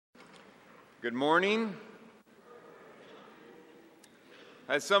Good morning.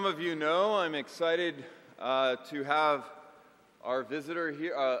 As some of you know, I'm excited to have our visitor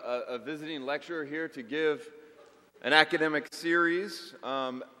here, a visiting lecturer here to give an academic series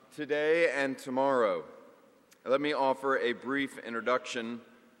today and tomorrow. Let me offer a brief introduction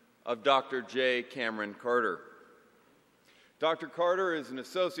of Dr. J. Kameron Carter. Dr. Carter is an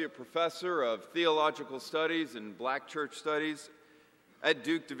associate professor of theological studies and Black church studies at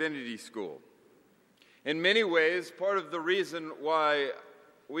Duke Divinity School. In many ways, part of the reason why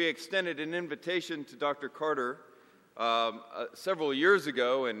we extended an invitation to Dr. Carter several years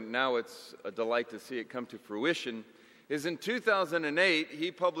ago, and now it's a delight to see it come to fruition, is in 2008, he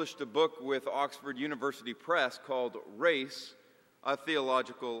published a book with Oxford University Press called Race, a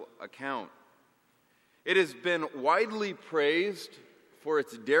Theological Account. It has been widely praised for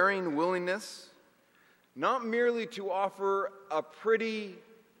its daring willingness, not merely to offer a pretty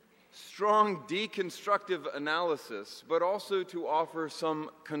strong deconstructive analysis, but also to offer some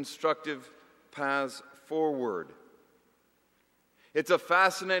constructive paths forward. It's a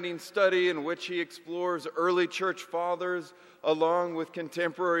fascinating study in which he explores early church fathers along with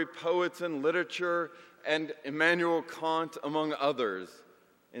contemporary poets and literature and Immanuel Kant, among others,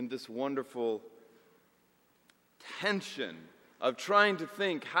 in this wonderful tension of trying to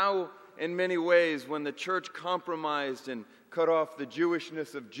think how, in many ways, when the church compromised and cut off the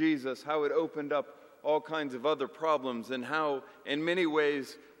Jewishness of Jesus, how it opened up all kinds of other problems, and how, in many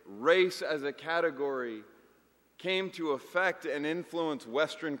ways, race as a category came to affect and influence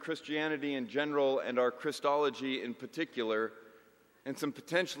Western Christianity in general and our Christology in particular in some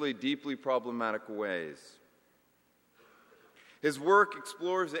potentially deeply problematic ways. His work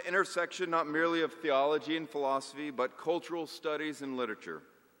explores the intersection not merely of theology and philosophy, but cultural studies and literature.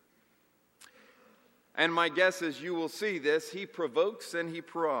 And my guess is you will see this, he provokes and he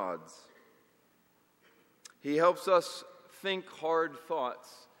prods. He helps us think hard thoughts,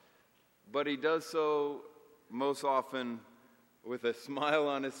 but he does so most often with a smile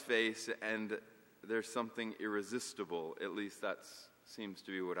on his face, and there's something irresistible. At least that seems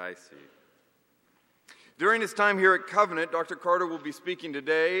to be what I see. During his time here at Covenant, Dr. Carter will be speaking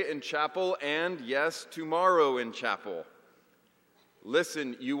today in chapel and, yes, tomorrow in chapel.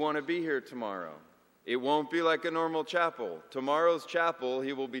 Listen, you want to be here tomorrow. It won't be like a normal chapel. Tomorrow's chapel,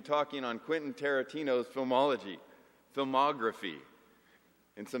 he will be talking on Quentin Tarantino's filmography,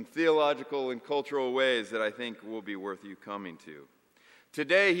 in some theological and cultural ways that I think will be worth you coming to.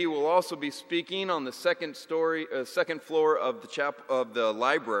 Today, he will also be speaking on the second floor of the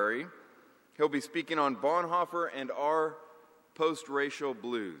library. He'll be speaking on Bonhoeffer and our post-racial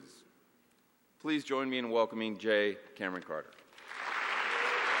blues. Please join me in welcoming J. Kameron Carter.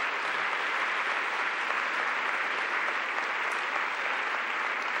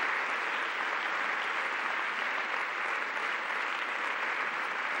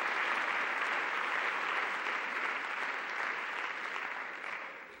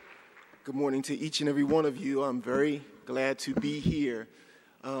 Good morning to each and every one of you. I'm very glad to be here.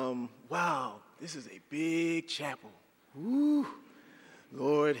 Wow, this is a big chapel. Woo,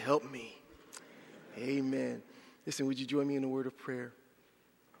 Lord, help me. Amen. Listen, would you join me in a word of prayer?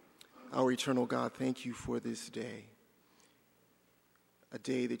 Our eternal God, thank you for this day, a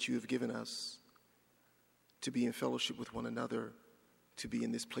day that you have given us to be in fellowship with one another, to be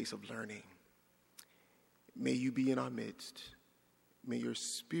in this place of learning. May you be in our midst. May your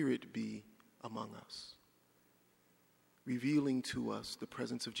Spirit be among us, revealing to us the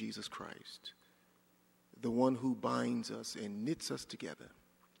presence of Jesus Christ, the one who binds us and knits us together.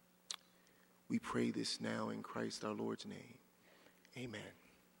 We pray this now in Christ our Lord's name. Amen.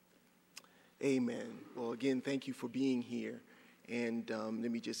 Amen. Well, again, thank you for being here. And let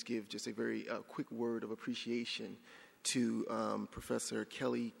me just give just a very quick word of appreciation to Professor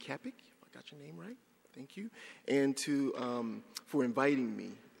Kelly Kapik. I got your name right? Thank you. And for inviting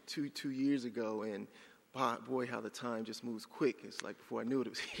me two years ago. And boy, how the time just moves quick. It's like before I knew it,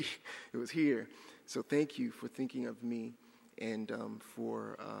 it was here. So thank you for thinking of me and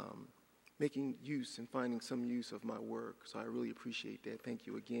for making use and finding some use of my work. So I really appreciate that. Thank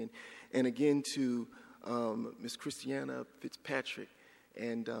you again. And again to Miss Christiana Fitzpatrick.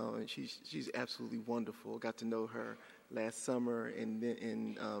 And she's absolutely wonderful. Got to know her last summer, and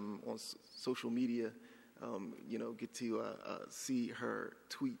then on social media, get to see her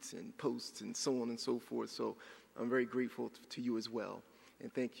tweets and posts and so on and so forth. So I'm very grateful to you as well,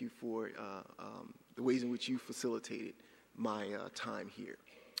 and thank you for the ways in which you facilitated my time here.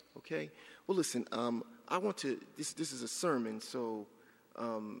 Okay. Well, listen. I want to. This is a sermon, so I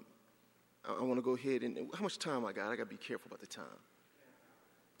want to go ahead and how much time I got? I got to be careful about the time.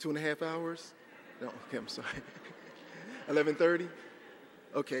 2.5 hours? No, okay, I'm sorry. 11:30?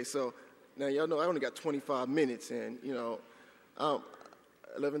 Okay, so now y'all know I only got 25 minutes, and 11:30.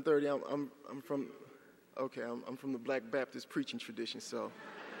 I'm from the Black Baptist preaching tradition, so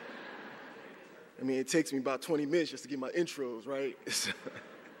I mean it takes me about 20 minutes just to get my intros right.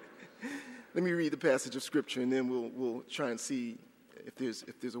 Let me read the passage of scripture, and then we'll try and see if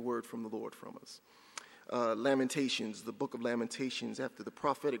there's a word from the Lord from us. Lamentations, the book of Lamentations, after the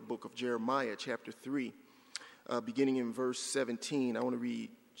prophetic book of Jeremiah, chapter 3, beginning in verse 17. I want to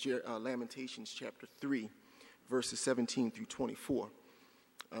read Lamentations chapter 3, verses 17 through 24.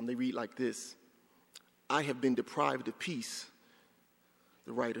 They read like this. I have been deprived of peace,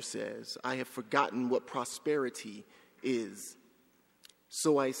 the writer says. I have forgotten what prosperity is.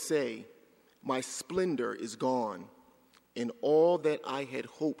 So I say, my splendor is gone, and all that I had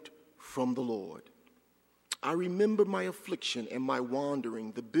hoped from the Lord. I remember my affliction and my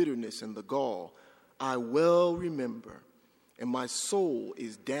wandering, the bitterness and the gall. I well remember, and my soul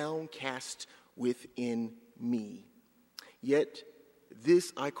is downcast within me. Yet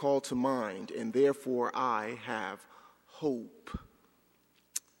this I call to mind, and therefore I have hope.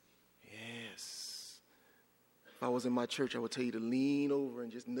 Yes. If I was in my church, I would tell you to lean over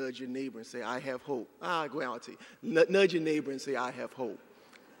and just nudge your neighbor and say, I have hope. Go out, I'll tell you. Nudge your neighbor and say, I have hope.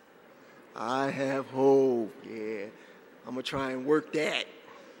 I have hope. Yeah. I'm going to try and work that.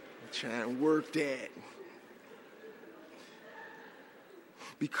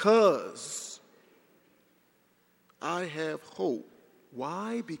 Because I have hope.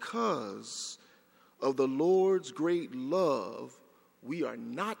 Why? Because of the Lord's great love, we are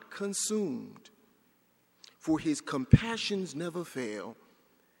not consumed. For his compassions never fail.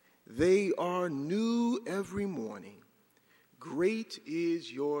 They are new every morning. Great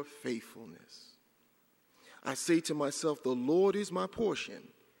is your faithfulness. I say to myself, the Lord is my portion.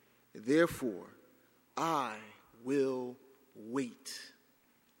 Therefore, I will wait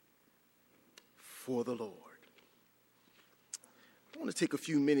for the Lord. I want to take a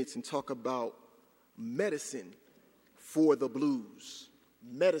few minutes and talk about medicine for the blues.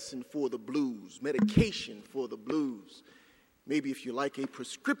 Medicine for the blues. Medication for the blues. Maybe if you like, a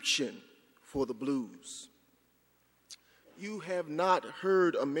prescription for the blues. You have not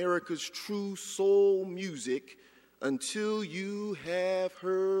heard America's true soul music until you have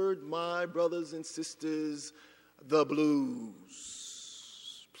heard, my brothers and sisters, the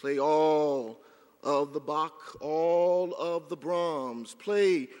blues. Play all of the Bach, all of the Brahms.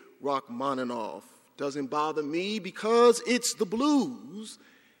 Play Rachmaninoff. Doesn't bother me because it's the blues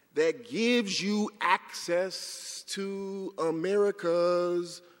that gives you access to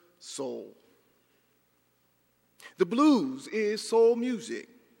America's soul. The blues is soul music.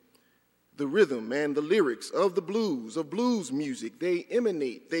 The rhythm and the lyrics of the blues, of blues music, they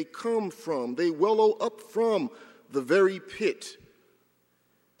emanate, they come from, they wallow up from the very pit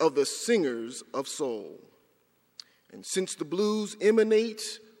of the singers of soul. And since the blues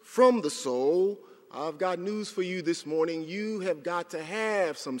emanate from the soul, I've got news for you this morning. You have got to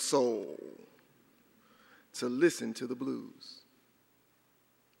have some soul to listen to the blues.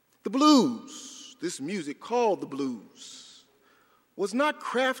 The blues, this music called the blues, was not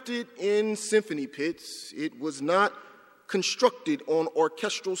crafted in symphony pits. It was not constructed on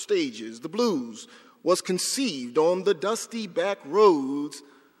orchestral stages. The blues was conceived on the dusty back roads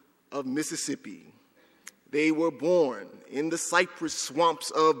of Mississippi. They were born in the cypress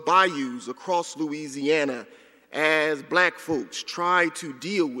swamps of bayous across Louisiana as black folks tried to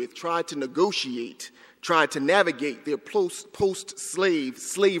deal with, tried to negotiate, tried to navigate their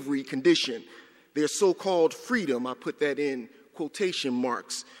post-slavery condition, their so-called freedom, I put that in quotation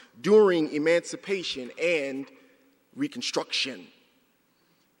marks, during emancipation and Reconstruction.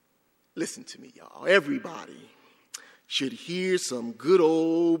 Listen to me, y'all. Everybody should hear some good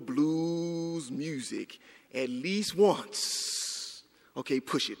old blues music at least once. Okay,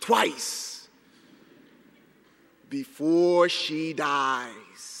 push it twice before she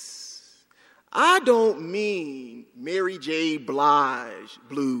dies. I don't mean Mary J. Blige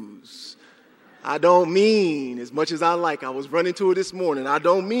blues. I don't mean, as much as I was running to it this morning, I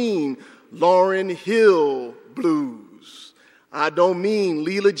don't mean Lauryn Hill blues. I don't mean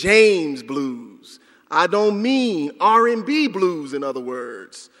Leela James blues. I don't mean R&B blues, in other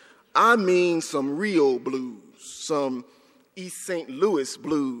words. I mean some real blues, some East St. Louis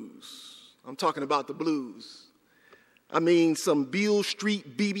blues. I'm talking about the blues. I mean some Beale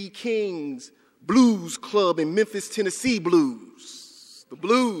Street B.B. King's Blues Club in Memphis, Tennessee blues. The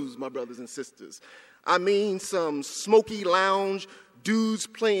blues, my brothers and sisters. I mean some smoky lounge, dudes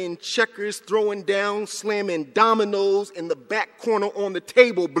playing checkers, throwing down, slamming dominoes in the back corner on the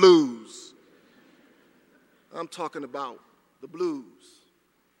table blues. I'm talking about the blues.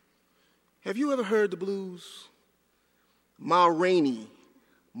 Have you ever heard the blues? Ma Rainey,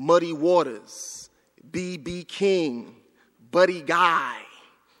 Muddy Waters, B.B. King, Buddy Guy.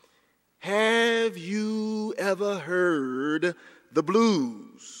 Have you ever heard the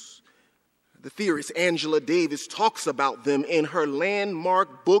blues? The theorist Angela Davis talks about them in her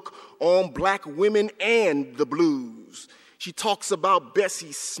landmark book on black women and the blues. She talks about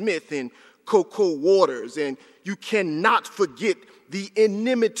Bessie Smith and Coco Waters, and you cannot forget the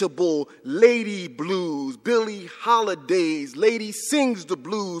inimitable Lady Blues. Billie Holiday's Lady Sings the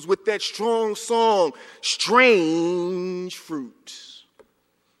Blues with that strong song, Strange Fruit.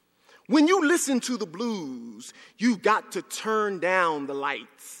 When you listen to the blues, you've got to turn down the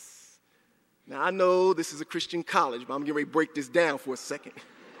lights. Now, I know this is a Christian college, but I'm getting ready to break this down for a second.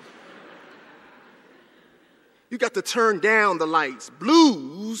 You got to turn down the lights.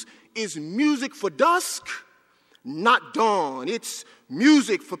 Blues is music for dusk, not dawn. It's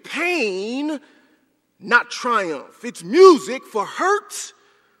music for pain, not triumph. It's music for hurt,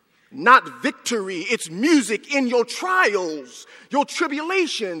 not victory. It's music in your trials, your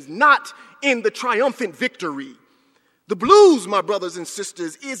tribulations, not in the triumphant victory. The blues, my brothers and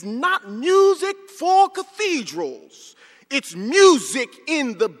sisters, is not music for cathedrals. It's music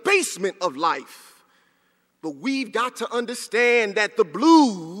in the basement of life. But we've got to understand that the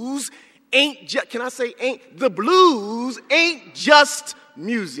blues ain't just, can I say ain't? The blues ain't just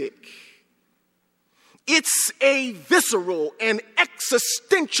music. It's a visceral and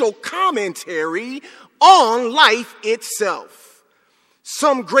existential commentary on life itself.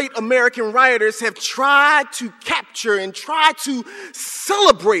 Some great American writers have tried to capture and try to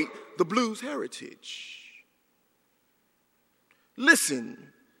celebrate the blues heritage. Listen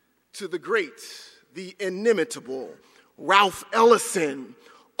to the great, the inimitable Ralph Ellison,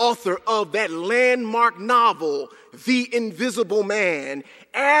 author of that landmark novel, The Invisible Man,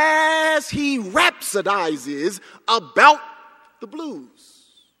 as he rhapsodizes about the blues.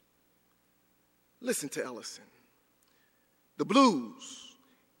 Listen to Ellison. The blues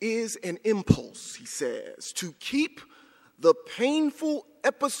is an impulse, he says, to keep the painful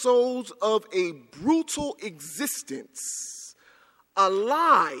episodes of a brutal existence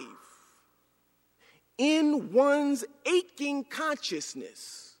alive in one's aching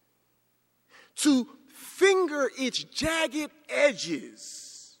consciousness, to finger its jagged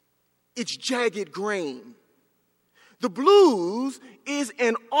edges, its jagged grain. The blues is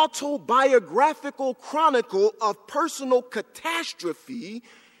an autobiographical chronicle of personal catastrophe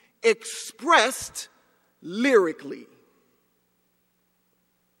expressed lyrically.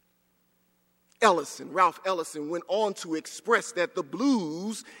 Ralph Ellison went on to express that the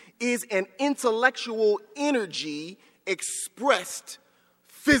blues is an intellectual energy expressed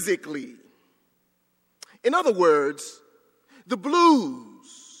physically. In other words, the blues,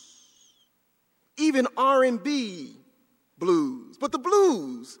 even R&B blues, but the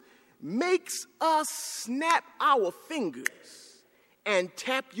blues makes us snap our fingers and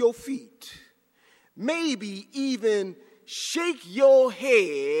tap your feet, maybe even shake your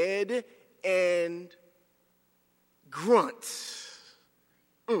head and grunt.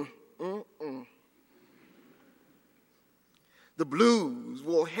 The blues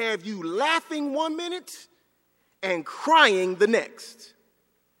will have you laughing one minute and crying the next.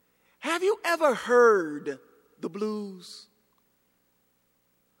 Have you ever heard the blues?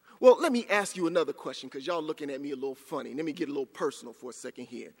 Well, let me ask you another question, because y'all looking at me a little funny. Let me get a little personal for a second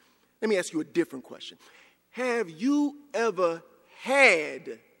here. Let me ask you a different question. Have you ever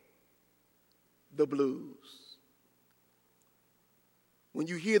had the blues? When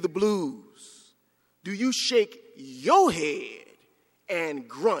you hear the blues, do you shake your head and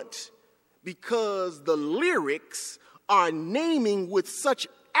grunt because the lyrics are naming with such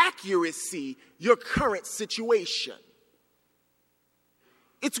accuracy your current situation?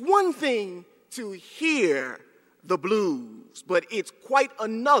 It's one thing to hear the blues, but it's quite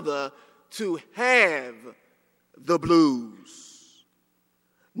another to have the blues.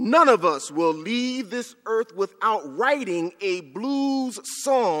 None of us will leave this earth without writing a blues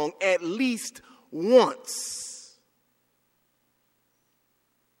song at least once.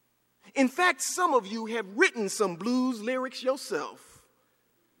 In fact, some of you have written some blues lyrics yourself.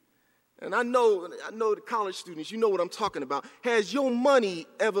 And I know the college students, you know what I'm talking about. Has your money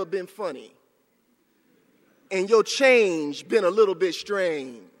ever been funny? And your change been a little bit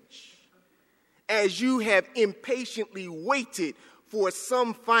strange? As you have impatiently waited for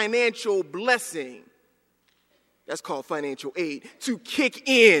some financial blessing, That's called financial aid, to kick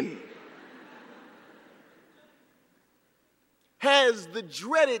in. Has the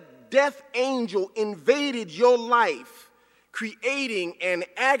dreaded death angel invaded your life, creating an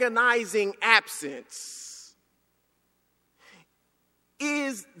agonizing absence?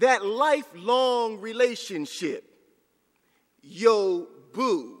 Is that lifelong relationship your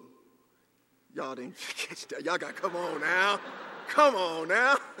boo? Y'all didn't catch that. Y'all got to come on now. Come on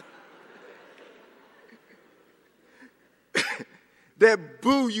now. That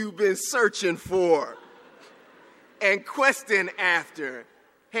boo you've been searching for and questing after,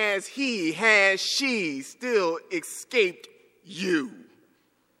 has she still escaped you?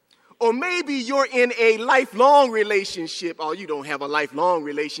 Or maybe you're in a lifelong relationship. Oh, you don't have a lifelong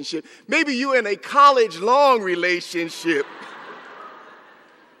relationship. Maybe you're in a college-long relationship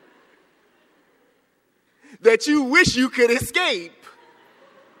that you wish you could escape.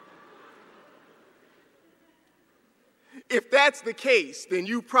 If that's the case, then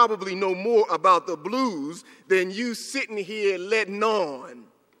you probably know more about the blues than you sitting here letting on.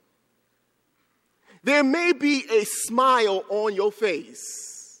 There may be a smile on your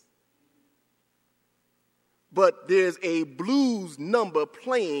face, but there's a blues number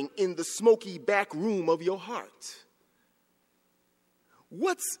playing in the smoky back room of your heart.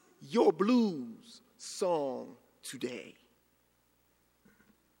 What's your blues song today?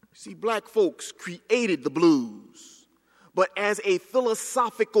 See, black folks created the blues. But as a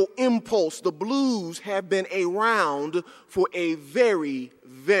philosophical impulse, the blues have been around for a very,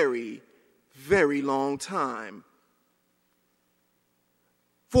 very, very long time.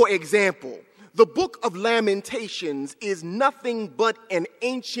 For example, the Book of Lamentations is nothing but an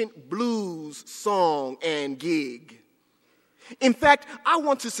ancient blues song and gig. In fact, I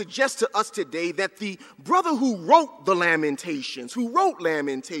want to suggest to us today that the brother who wrote Lamentations,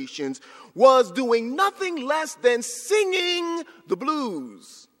 was doing nothing less than singing the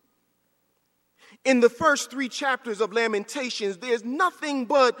blues. In the first 3 chapters of Lamentations, there's nothing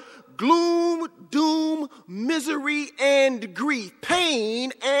but gloom, doom, misery, and grief,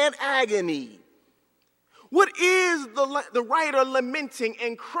 pain, and agony. What is the writer lamenting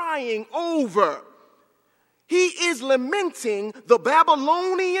and crying over? He is lamenting the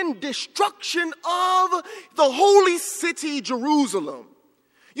Babylonian destruction of the holy city, Jerusalem.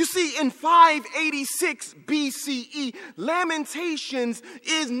 You see, in 586 BCE, Lamentations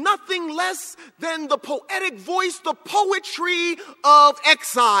is nothing less than the poetic voice, the poetry of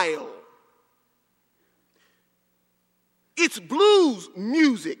exile. It's blues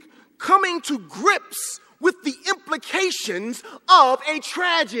music coming to grips with the implications of a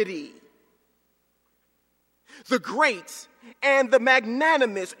tragedy. The great and the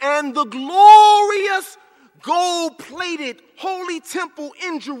magnanimous and the glorious gold-plated holy temple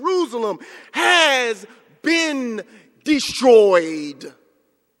in Jerusalem has been destroyed.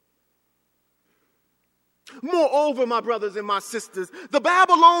 Moreover, my brothers and my sisters, the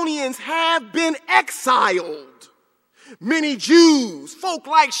Babylonians have been exiled. Many Jews, folk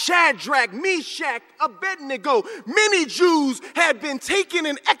like Shadrach, Meshach, Abednego, many Jews have been taken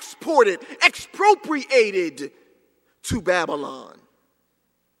and expropriated to Babylon.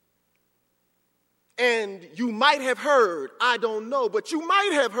 And you might have heard, I don't know, but you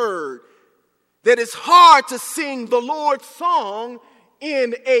might have heard that it's hard to sing the Lord's song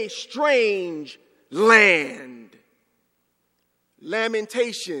in a strange land.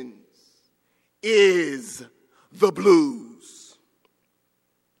 Lamentations is the blues.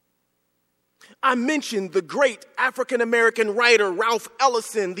 I mentioned the great African-American writer Ralph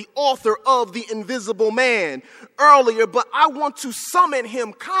Ellison, the author of The Invisible Man, earlier, but I want to summon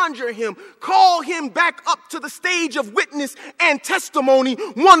him, conjure him, call him back up to the stage of witness and testimony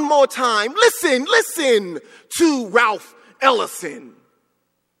one more time. Listen to Ralph Ellison.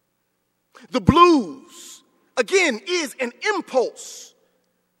 The blues, again, is an impulse,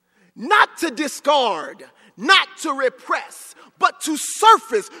 not to discard, not to repress, but to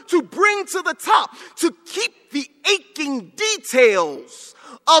surface, to bring to the top, to keep the aching details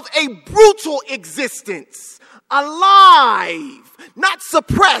of a brutal existence alive, not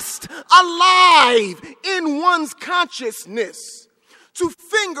suppressed, alive in one's consciousness. To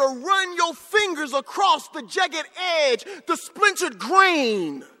run your fingers across the jagged edge, the splintered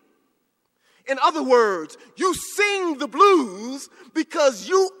grain. In other words, you sing the blues because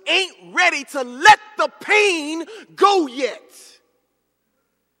you ain't ready to let the pain go yet.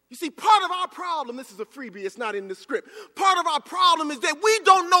 You see, part of our problem, this is a freebie, it's not in the script. Part of our problem is that we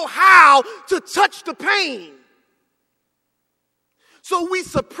don't know how to touch the pain. So we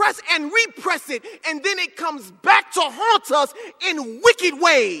suppress and repress it, and then it comes back to haunt us in wicked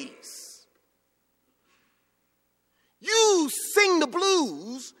ways. You sing the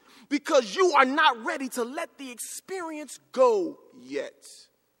blues because you are not ready to let the experience go yet.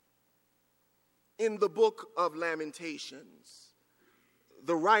 In the book of Lamentations,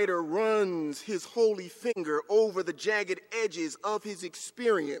 the writer runs his holy finger over the jagged edges of his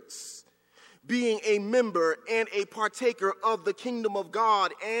experience, being a member and a partaker of the kingdom of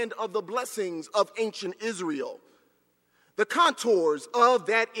God and of the blessings of ancient Israel. The contours of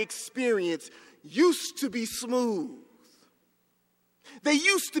that experience used to be smooth. They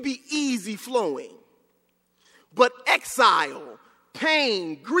used to be easy flowing. But exile,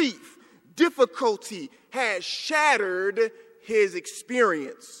 pain, grief, difficulty has shattered his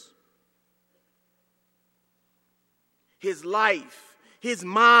experience. His life, his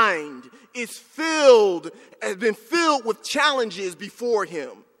mind has been filled with challenges before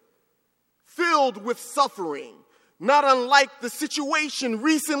him, filled with suffering, not unlike the situation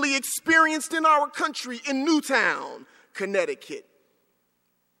recently experienced in our country in Newtown, Connecticut.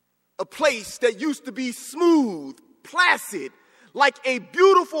 A place that used to be smooth, placid, like a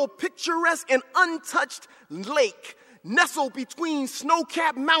beautiful, picturesque, and untouched lake nestled between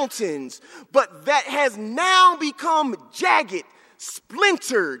snow-capped mountains, but that has now become jagged,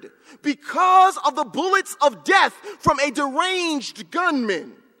 splintered, because of the bullets of death from a deranged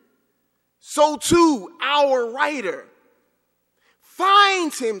gunman. So too, our writer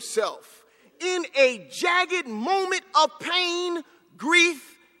finds himself in a jagged moment of pain,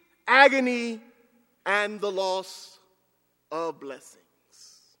 grief, agony, and the loss of blessings.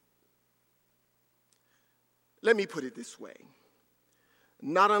 Let me put it this way.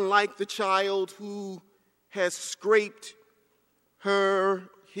 Not unlike the child who has scraped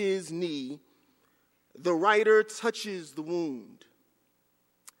his knee, the writer touches the wound,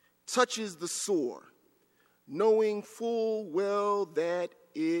 touches the sore, knowing full well that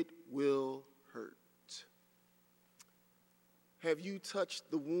it will hurt. Have you touched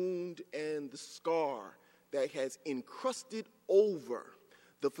the wound and the scar that has encrusted over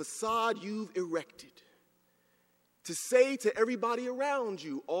the facade you've erected to say to everybody around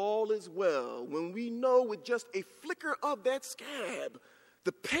you, all is well, when we know with just a flicker of that scab,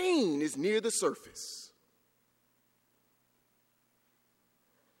 the pain is near the surface?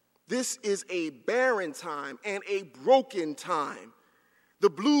 This is a barren time and a broken time. The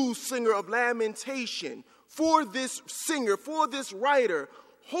blues singer of lamentation, for this singer, for this writer,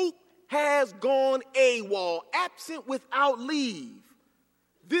 hope has gone AWOL, absent without leave.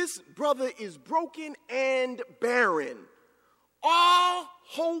 This brother is broken and barren. All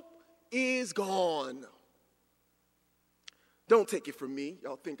hope is gone. Don't take it from me.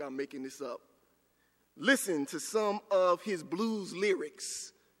 Y'all think I'm making this up. Listen to some of his blues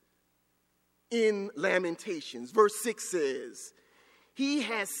lyrics in Lamentations. Verse 6 says, "He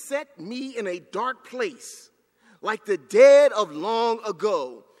has set me in a dark place, like the dead of long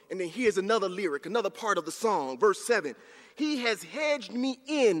ago." And then here's another lyric, another part of the song, verse 7. "He has hedged me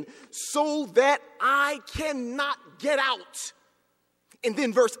in so that I cannot get out." And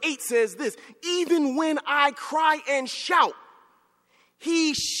then verse 8 says this, "Even when I cry and shout,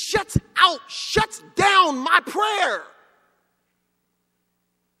 he shuts down my prayer."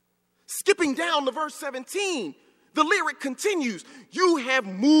 Skipping down to verse 17, the lyric continues, "You have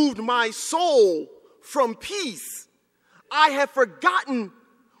moved my soul from peace. I have forgotten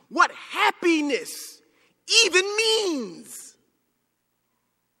what happiness even means."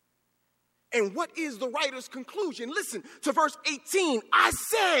 And what is the writer's conclusion? Listen to verse 18. "I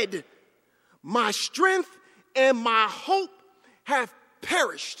said, my strength and my hope have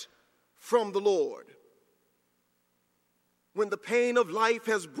perished from the Lord." When the pain of life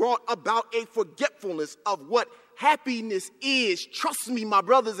has brought about a forgetfulness of what happiness is, trust me, my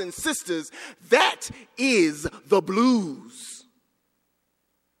brothers and sisters, that is the blues.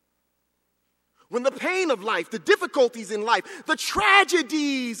 When the pain of life, the difficulties in life, the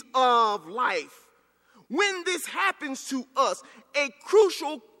tragedies of life, when this happens to us, a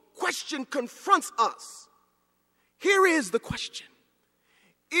crucial question confronts us. Here is the question: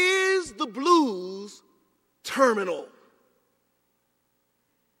 is the blues terminal?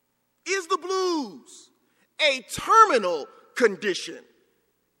 Is the blues a terminal condition?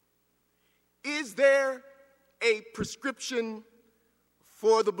 Is there a prescription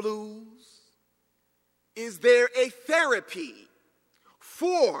for the blues? Is there a therapy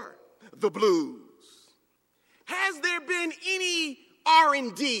for the blues? Has there been any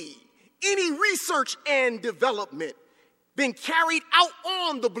R&D, any research and development been carried out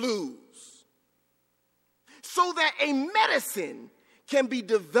on the blues so that a medicine can be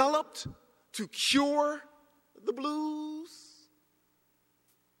developed to cure the blues?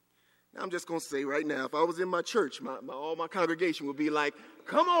 Now, I'm just going to say right now, if I was in my church, all my congregation would be like,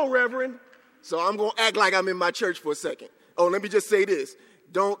 come on, Reverend. So I'm going to act like I'm in my church for a second. Oh, let me just say this.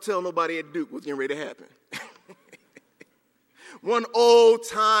 Don't tell nobody at Duke what's getting ready to happen. One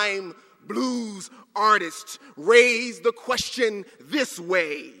old-time blues artist raised the question this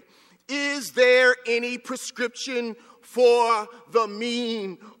way: is there any prescription for the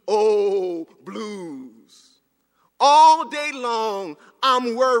mean old blues? All day long,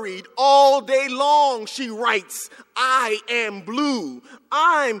 I'm worried. All day long, she writes, I am blue.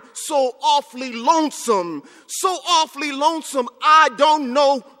 I'm so awfully lonesome, I don't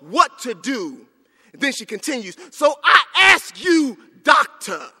know what to do. Then she continues, so I ask you,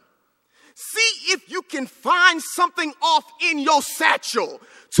 doctor, see if you can find something off in your satchel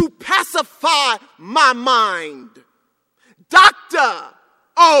to pacify my mind. Doctor,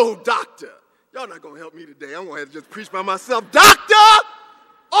 oh doctor, y'all not going to help me today. I'm going to have to just preach by myself. Doctor,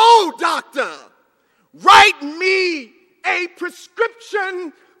 oh doctor, write me a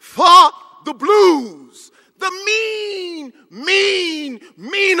prescription for the blues. The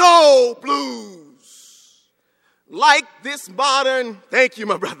mean old blues. Like this modern, thank you,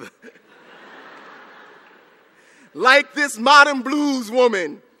 my brother. Like this modern blues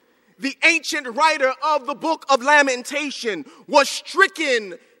woman, the ancient writer of the book of Lamentation was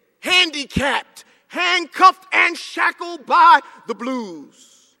stricken, handicapped, handcuffed, and shackled by the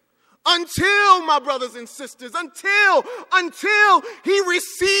blues. Until, my brothers and sisters, until he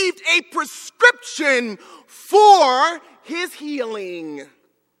received a prescription for his healing.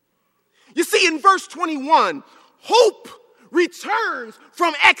 You see, in verse 21, hope returns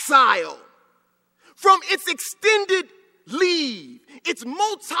from exile, from its extended leave, its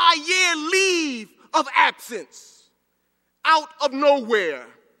multi-year leave of absence. Out of nowhere,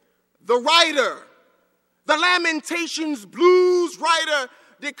 the writer, the Lamentations blues writer,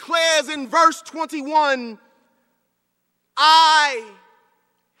 declares in verse 21, I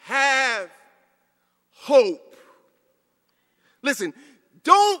have hope. Listen,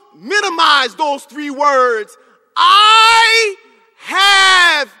 don't minimize those three words. I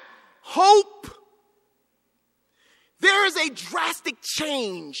have hope. There is a drastic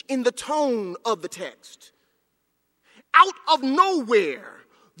change in the tone of the text. Out of nowhere,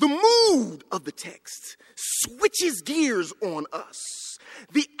 the mood of the text switches gears on us.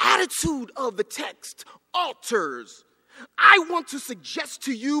 The attitude of the text alters. I want to suggest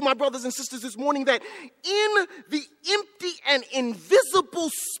to you, my brothers and sisters, this morning that in the empty and invisible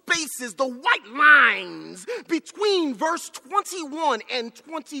spaces, the white lines between verse 21 and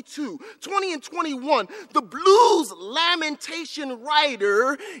 22, 20 and 21, the blues lamentation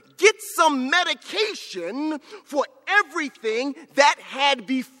writer gets some medication for everything that had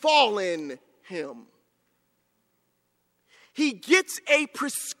befallen him. He gets a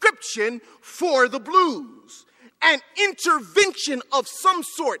prescription for the blues. An intervention of some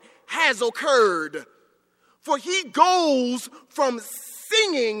sort has occurred. For he goes from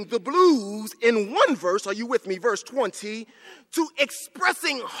singing the blues in one verse, are you with me, verse 20, to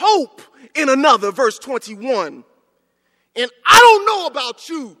expressing hope in another, verse 21. And I don't know about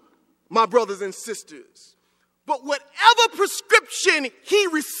you, my brothers and sisters, but whatever prescription he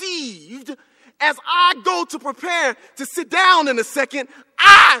received, as I go to prepare to sit down in a second,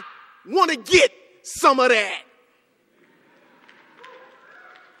 I want to get some of that.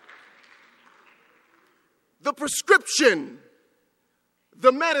 The prescription,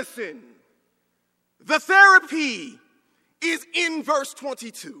 the medicine, the therapy is in verse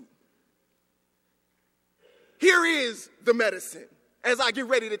 22. Here is the medicine as I get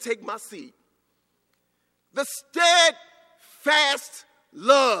ready to take my seat. The steadfast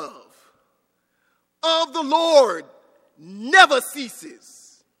love of the Lord never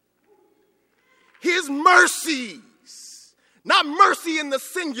ceases. His mercies, not mercy in the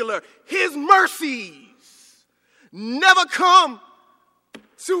singular, his mercies never come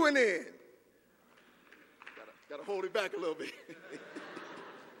to an end. Gotta hold it back a little bit.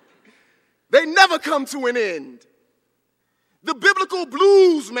 They never come to an end. The biblical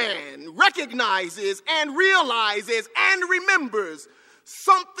blues man recognizes and realizes and remembers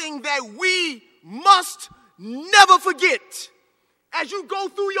something that we must never forget. As you go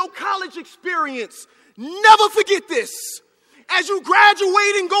through your college experience, never forget this. As you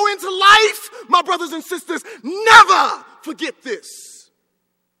graduate and go into life, my brothers and sisters, never forget this.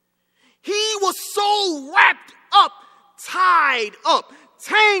 He was so wrapped up, tied up,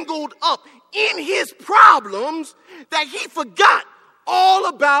 tangled up in his problems that he forgot all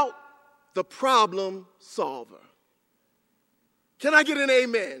about the problem solver. Can I get an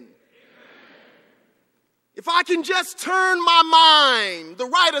amen? if I can just turn my mind, the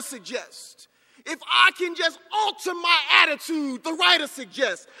writer suggests, if I can just alter my attitude, the writer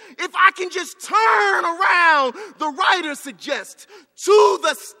suggests, if I can just turn around, the writer suggests, to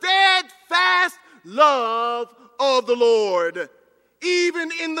the steadfast love of the Lord,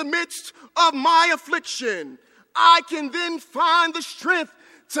 even in the midst of my affliction, I can then find the strength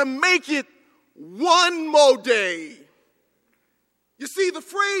to make it one more day. You see the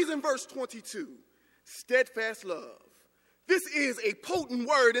phrase in verse 22, steadfast love. This is a potent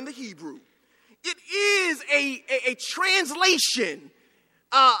word in the Hebrew. It is a translation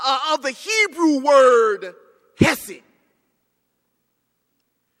of the Hebrew word hesed,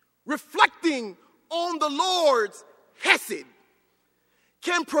 reflecting on the Lord's hesed,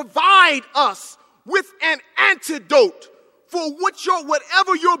 can provide us with an antidote for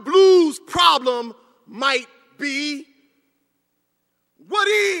whatever your blues problem might be. What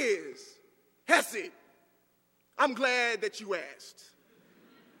is hesed? I'm glad that you asked.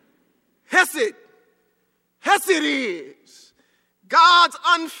 Hesed is God's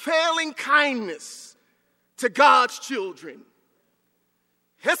unfailing kindness to God's children.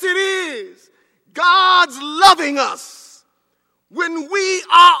 Hesed is God's loving us when we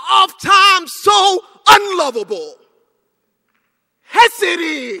are oftentimes so unlovable. Hesed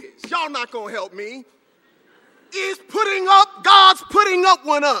is, y'all not gonna help me, is God's putting up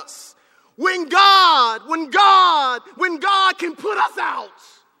with us when God can put us out.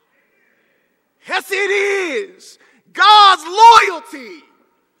 Hesed is God's loyalty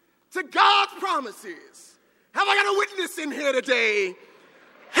to God's promises. Have I got a witness in here today?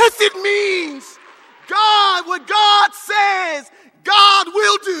 Hesed means what God says God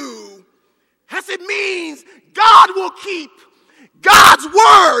will do. Hesed means God will keep God's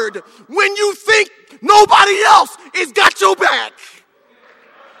word when you think nobody else has got your back.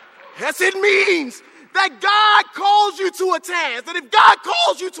 Hesed means that God calls you to a task, that if God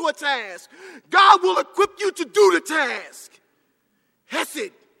calls you to a task, God will equip you to do the task.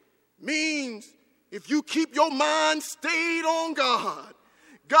 Hesed means if you keep your mind stayed on God,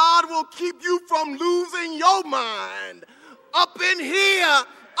 God will keep you from losing your mind. Up in here.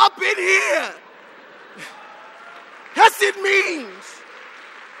 Hesed means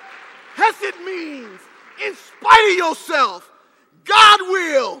in spite of yourself, God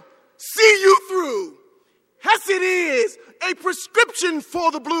will see you through. Hesed is a prescription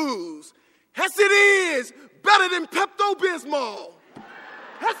for the blues. Hesed is better than Pepto-Bismol.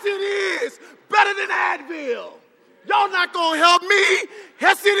 Hesed is better than Advil. Y'all not gonna help me.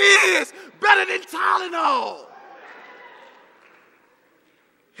 Hesed is better than Tylenol.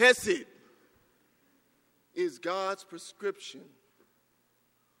 Hesed is God's prescription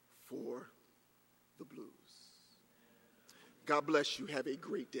for the blues. God bless you. Have a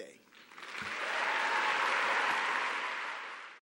great day.